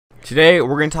Today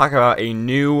we're going to talk about a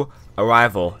new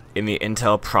arrival in the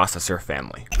Intel processor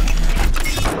family.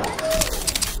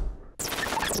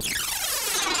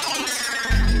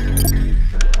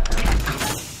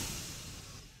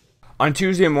 On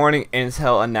Tuesday morning,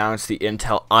 Intel announced the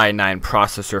Intel i9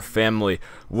 processor family,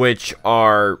 which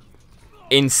are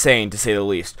insane to say the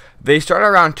least. They start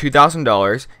around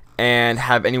 $2,000 and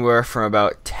have anywhere from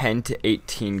about 10 to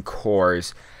 18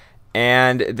 cores.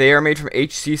 And they are made from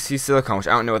HCC silicon, which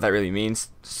I don't know what that really means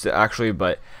actually,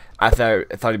 but I thought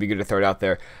it'd be good to throw it out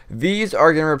there. These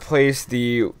are going to replace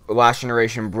the last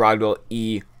generation Broadwell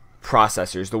E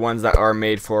processors, the ones that are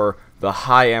made for the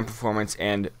high-end performance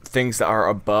and things that are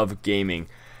above gaming.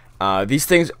 These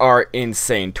things are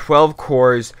insane. 12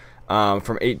 cores,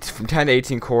 from 10 to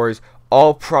 18 cores,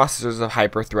 all processors of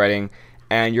hyper-threading,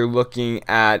 and you're looking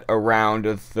at around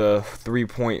the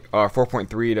 4.3 to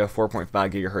 4.5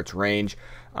 gigahertz range,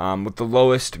 with the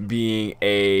lowest being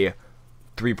a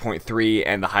 3.3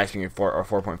 and the highest being a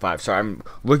 4.5. So I'm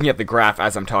looking at the graph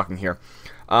as I'm talking here.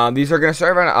 These are going to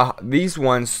start around. These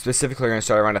ones specifically are going to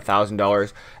start around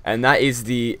 $1,000, and that is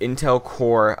the Intel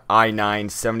Core i9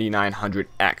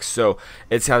 7900X. So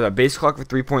it has a base clock of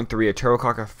 3.3, a turbo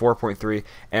clock of 4.3,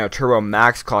 and a turbo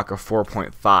max clock of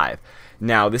 4.5.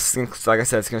 Now this is, like I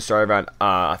said, it's going to start around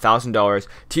 $1,000.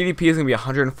 TDP is going to be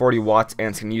 140 watts, and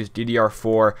it's going to use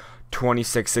DDR4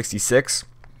 2666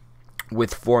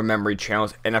 with 4 memory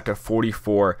channels and up to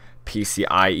 44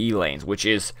 PCIe lanes, which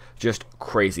is just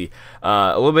crazy.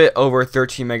 A little bit over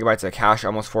 13 megabytes of cache,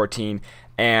 almost 14,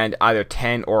 and either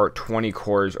 10 or 20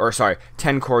 cores, or sorry,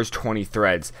 10 cores, 20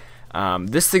 threads.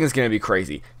 This thing is going to be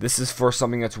crazy. This is for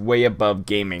something that's way above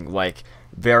gaming, like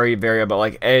very above,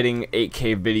 like editing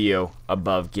 8K video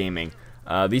above gaming.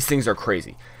 These things are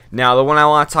crazy. Now, the one I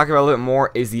want to talk about a little bit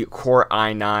more is the Core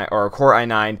i9 or Core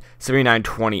i9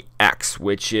 7920X,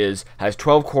 which has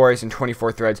 12 cores and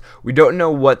 24 threads. We don't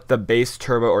know what the base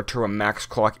turbo or turbo max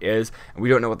clock is, and we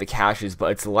don't know what the cache is,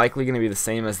 but it's likely going to be the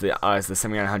same as the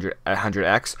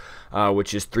 7900X,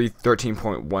 which is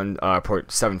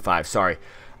 13.1.75. Sorry.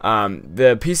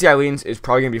 The PCI lanes is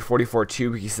probably going to be 44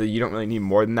 too, because you don't really need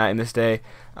more than that in this day.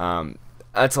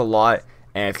 That's a lot.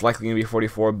 And it's likely going to be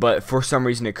 44, but for some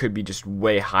reason it could be just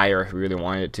way higher if we really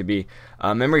wanted it to be.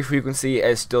 Memory frequency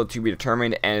is still to be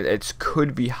determined, and it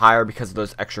could be higher because of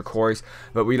those extra cores,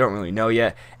 but we don't really know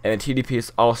yet. And the TDP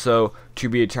is also to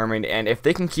be determined, and if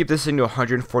they can keep this into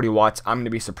 140 watts, I'm going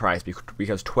to be surprised,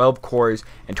 because 12 cores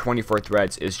and 24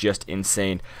 threads is just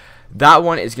insane. That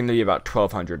one is going to be about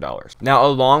 $1,200. Now,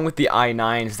 along with the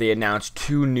i9s, they announced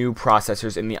 2 new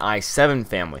processors in the i7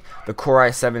 family, the Core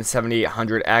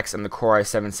i7-7800X and the Core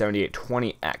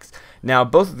i7-7820X. Now,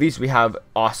 both of these we have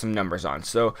awesome numbers on.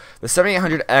 So, the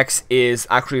 7800X is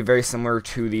actually very similar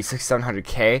to the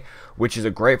 6700K, which is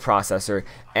a great processor,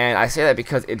 and I say that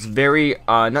because it's very,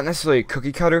 not necessarily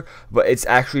cookie cutter, but it's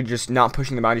actually just not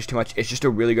pushing the boundaries too much. It's just a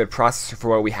really good processor for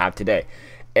what we have today.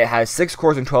 It has 6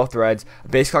 cores and 12 threads, a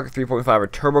base clock of 3.5, a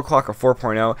turbo clock of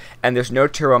 4.0, and there's no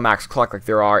turbo max clock like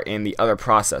there are in the other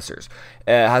processors.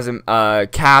 It has a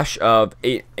cache of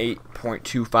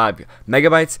 8.25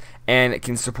 megabytes, and it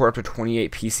can support up to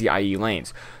 28 PCIe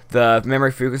lanes. The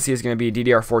memory frequency is going to be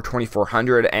DDR4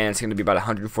 2400, and it's going to be about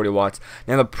 140 watts.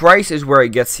 Now the price is where it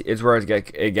gets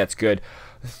good.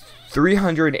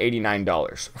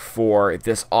 $389 for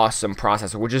this awesome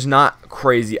processor, which is not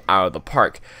crazy out of the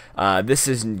park. This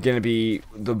is going to be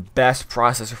the best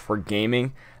processor for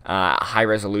gaming, high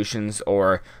resolutions,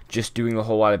 or just doing a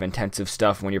whole lot of intensive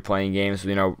stuff when you're playing games,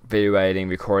 you know, video editing,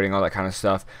 recording, all that kind of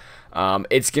stuff.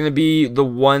 It's going to be the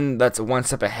one that's one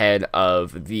step ahead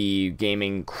of the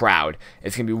gaming crowd.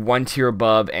 It's going to be one tier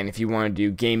above, and if you want to do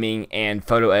gaming and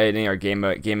photo editing, or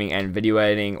gaming and video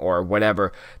editing, or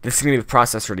whatever, this is going to be the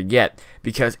processor to get,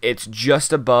 because it's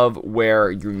just above where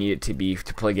you need it to be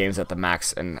to play games at the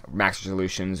max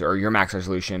resolutions, or your max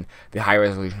resolution, the high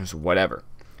resolutions, whatever.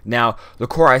 Now, the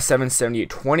Core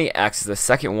i7-7820X is the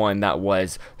second one that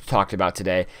was talked about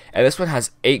today, and this one has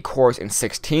 8 cores and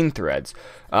 16 threads,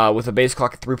 with a base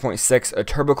clock of 3.6, a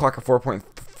turbo clock of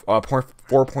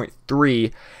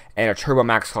 4.3, and a turbo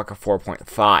max clock of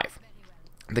 4.5.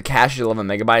 The cache is 11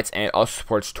 megabytes, and it also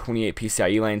supports 28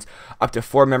 PCIe lanes, up to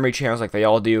 4 memory channels like they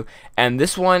all do. And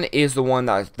this one is the one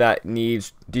that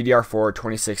needs DDR4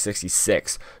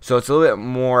 2666. So it's a little bit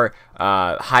more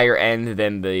higher end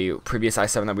than the previous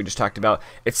i7 that we just talked about.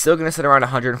 It's still going to sit around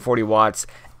 140 watts,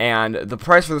 and the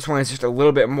price for this one is just a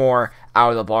little bit more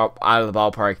out of the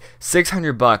ballpark.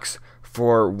 $600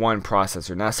 for one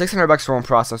processor. Now, $600 for one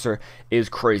processor is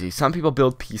crazy. Some people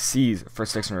build PCs for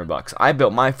 $600. I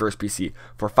built my first PC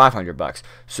for $500.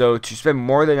 So to spend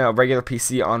more than a regular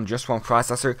PC on just one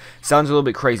processor sounds a little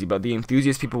bit crazy, but the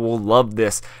enthusiast people will love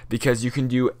this because you can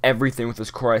do everything with this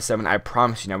Core i7. I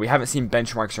promise you. Now, we haven't seen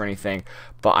benchmarks or anything,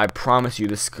 but I promise you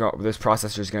this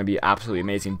processor is going to be absolutely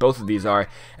amazing. Both of these are,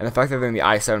 and the fact that they're in the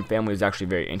i7 family is actually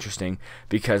very interesting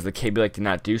because the Kaby Lake did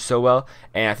not do so well,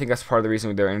 and I think that's part of the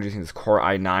reason they're introducing this Core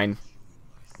i9,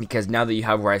 because now that you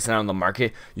have Ryzen on the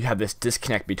market, you have this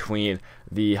disconnect between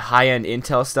the high-end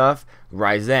Intel stuff,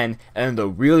 Ryzen, and the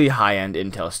really high-end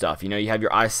Intel stuff. You know, you have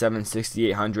your i7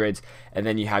 6800s, and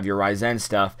then you have your Ryzen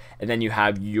stuff, and then you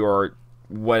have your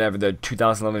whatever the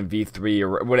 2011 V3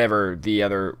 or whatever the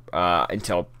other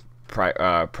Intel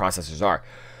processors are.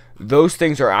 Those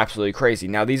things are absolutely crazy.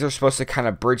 Now, these are supposed to kind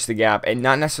of bridge the gap and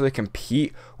not necessarily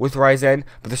compete with Ryzen,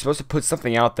 but they're supposed to put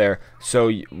something out there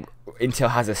so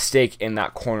Intel has a stake in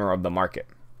that corner of the market.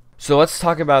 So let's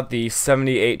talk about the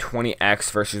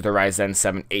 7820X versus the Ryzen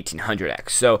 7 1800X.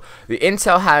 So the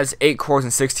Intel has 8 cores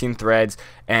and 16 threads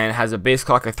and has a base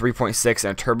clock of 3.6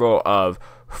 and a turbo of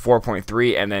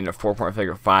 4.3 and then a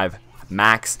 4.5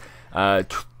 max,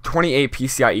 28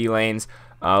 PCIe lanes,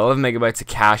 11 megabytes of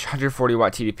cache, 140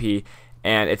 watt TDP,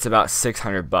 and it's about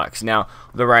 $600. Now,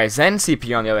 the Ryzen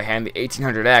CPU, on the other hand, the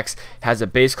 1800X, has a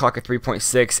base clock of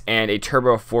 3.6 and a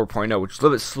turbo of 4.0, which is a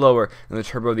little bit slower than the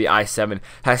turbo of the i7.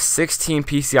 Has 16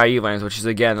 PCIe lanes, which is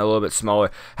again a little bit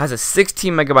smaller. Has a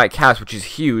 16 megabyte cache, which is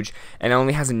huge, and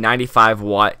only has a 95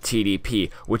 watt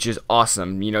TDP, which is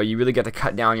awesome. You know, you really get to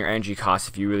cut down your energy costs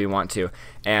if you really want to.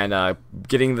 And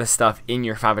getting this stuff in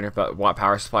your 500 watt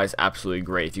power supply is absolutely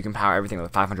great. If you can power everything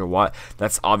with 500 watt,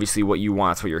 that's obviously what you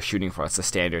want. That's what you're shooting for. That's the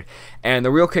standard. And the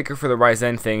real kicker for the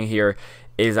Ryzen thing here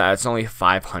is that it's only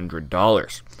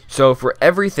 $500. So for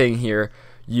everything here,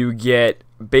 you get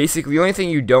basically the only thing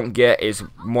you don't get is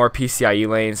more PCIe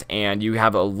lanes, and you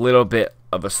have a little bit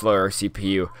of a slower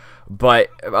CPU. But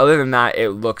other than that,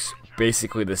 it looks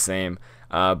basically the same.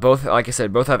 Both, like I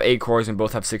said, both have 8 cores and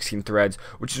both have 16 threads,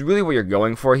 which is really what you're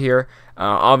going for here.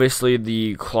 Obviously,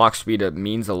 the clock speed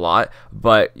means a lot,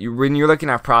 but when you're looking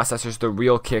at processors, the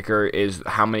real kicker is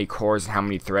how many cores and how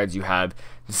many threads you have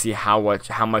to see how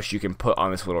much you can put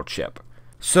on this little chip.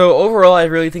 So overall, I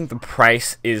really think the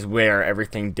price is where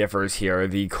everything differs here.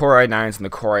 The Core i9s and the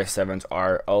Core i7s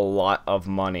are a lot of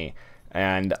money.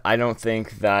 And I don't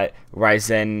think that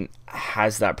Ryzen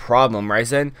has that problem.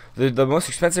 Ryzen, the most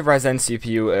expensive Ryzen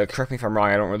CPU, correct me if I'm wrong,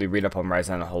 I don't really read up on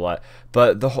Ryzen a whole lot,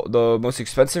 but the most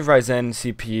expensive Ryzen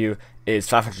CPU is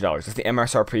 $500. It's the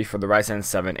MSRP for the Ryzen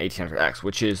 7 1800X,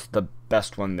 which is the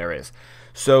best one there is.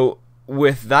 So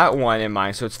with that one in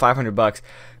mind, so it's $500.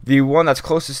 The one that's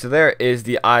closest to there is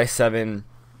the i7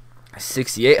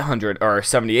 6800 or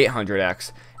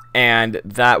 7800X. And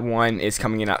that one is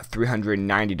coming in at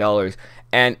 $390,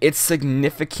 and it's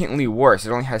significantly worse.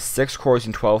 It only has 6 cores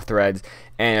and 12 threads,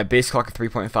 and a base clock of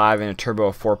 3.5 and a turbo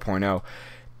of 4.0.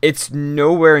 It's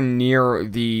nowhere near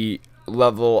the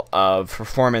level of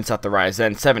performance that the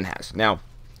Ryzen 7 has. Now,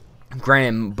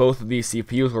 granted, both of these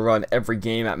CPUs will run every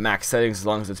game at max settings as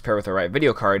long as it's paired with the right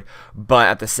video card, but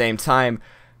at the same time,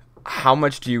 how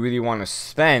much do you really want to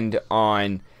spend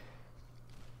on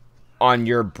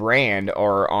your brand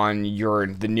or on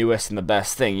the newest and the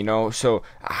best thing, you know? So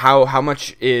how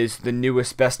much is the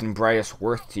newest, best, and brightest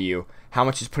worth to you? How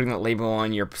much is putting that label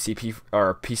on your PC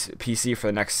for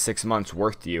the next 6 months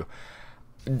worth to you?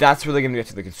 That's really going to be up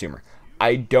to the consumer.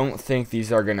 I don't think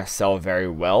these are going to sell very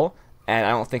well, and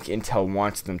I don't think Intel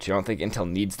wants them to. I don't think Intel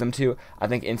needs them to. I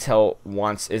think Intel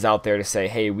is out there to say,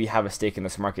 hey, we have a stake in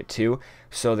this market too,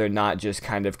 so they're not just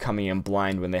kind of coming in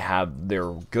blind when they have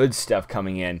their good stuff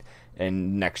coming in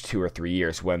next 2 or 3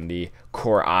 years when the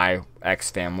Core iX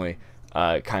family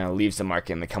kind of leaves the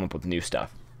market and they come up with new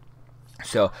stuff.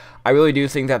 So I really do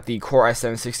think that the Core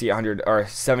i7 6800 or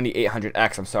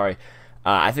 7800X, I'm sorry,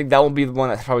 I think that will be the one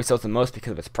that probably sells the most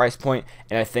because of its price point,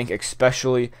 and I think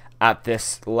especially at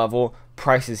this level,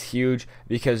 price is huge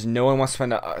because no one wants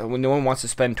to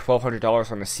spend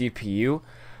 $1,200 on a CPU,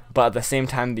 but at the same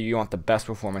time, you want the best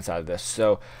performance out of this.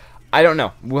 So I don't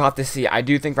know. We'll have to see. I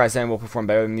do think Ryzen will perform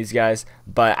better than these guys,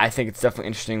 but I think it's definitely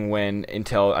interesting when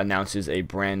Intel announces a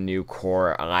brand new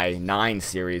Core i9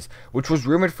 series, which was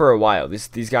rumored for a while.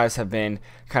 These guys have been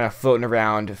kind of floating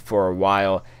around for a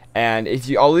while, and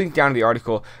I'll link down to the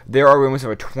article. There are rumors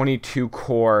of a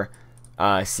 22-core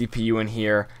CPU in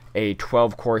here, a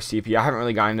 12-core CPU. I haven't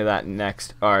really gotten into that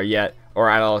yet, or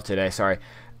at all today. Sorry.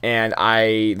 And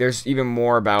there's even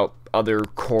more about other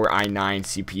Core i9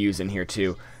 CPUs in here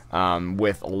too.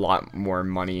 with a lot more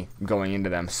money going into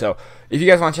them. So if you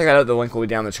guys want to check that out, the link will be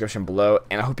down in the description below.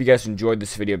 And I hope you guys enjoyed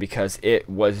this video because it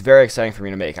was very exciting for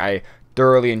me to make. I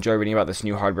thoroughly enjoy reading about this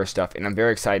new hardware stuff, and I'm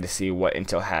very excited to see what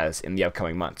Intel has in the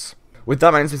upcoming months. With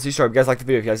that, my name is Mr. If you guys liked the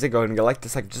video, if you guys did, go ahead and go like,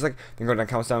 dislike, just like, then go down in the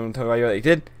comments down and tell me why you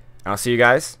did. And I'll see you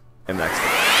guys in the next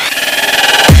one.